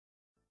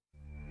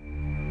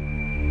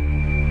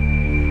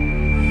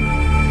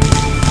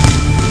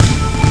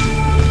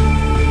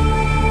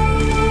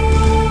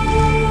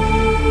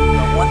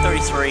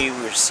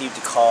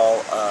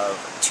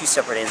two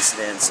separate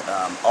incidents,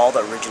 all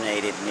that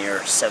originated near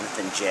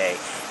 7th and J,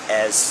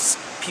 as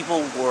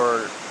people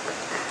were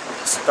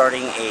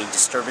starting a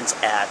disturbance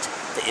at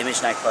the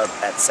Image nightclub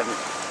at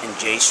 7th and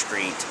J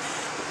Street.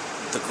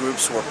 The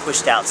groups were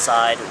pushed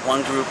outside.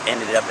 One group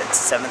ended up at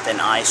 7th and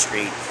I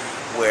Street,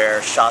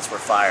 where shots were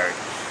fired,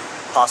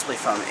 possibly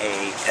from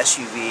a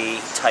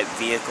SUV type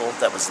vehicle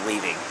that was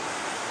leaving.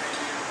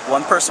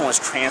 One person was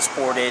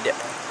transported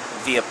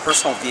via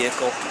personal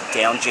vehicle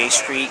down J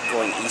Street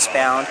going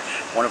eastbound.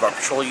 One of our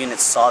patrol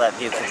units saw that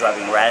vehicle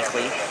driving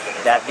erratically.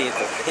 That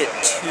vehicle hit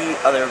two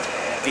other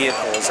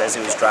vehicles as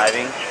it was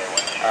driving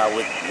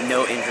with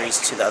no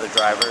injuries to the other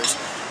drivers.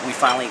 We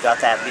finally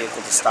got that vehicle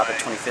to stop at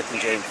 25th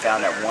and J and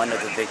found that one of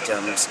the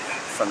victims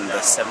from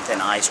the 7th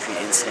and I Street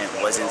incident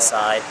was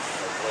inside,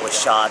 was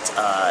shot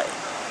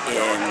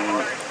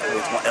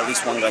with at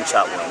least one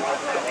gunshot wound.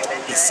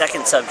 The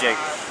second subject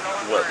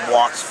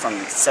walked from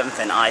 7th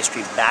and I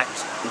Street back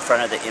in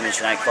front of the Image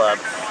nightclub,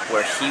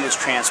 where he was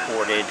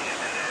transported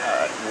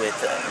with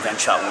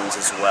gunshot wounds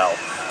as well.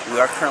 We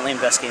are currently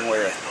investigating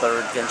whether a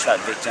third gunshot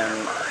victim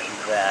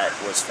that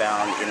was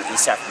found in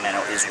East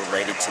Sacramento is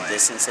related to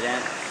this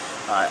incident.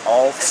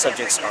 All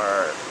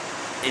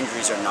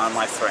injuries are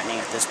non-life-threatening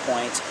at this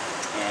point,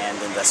 and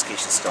the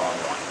investigation is still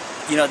ongoing.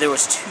 You know, there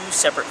was two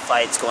separate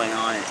fights going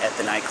on at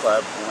the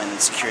nightclub when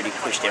security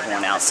pushed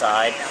everyone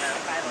outside.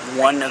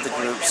 One of the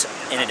groups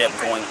ended up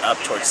going up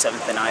towards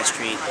 7th and I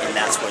Street, and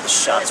that's where the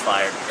shots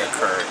fired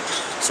occurred.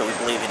 So we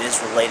believe it is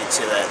related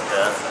to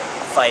the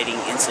fighting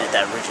incident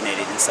that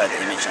originated inside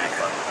the Image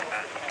nightclub.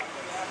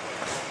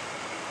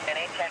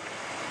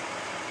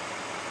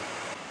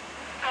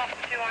 Off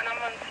 2 on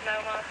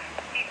Sonoma,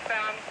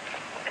 eastbound.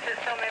 Is it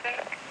still moving?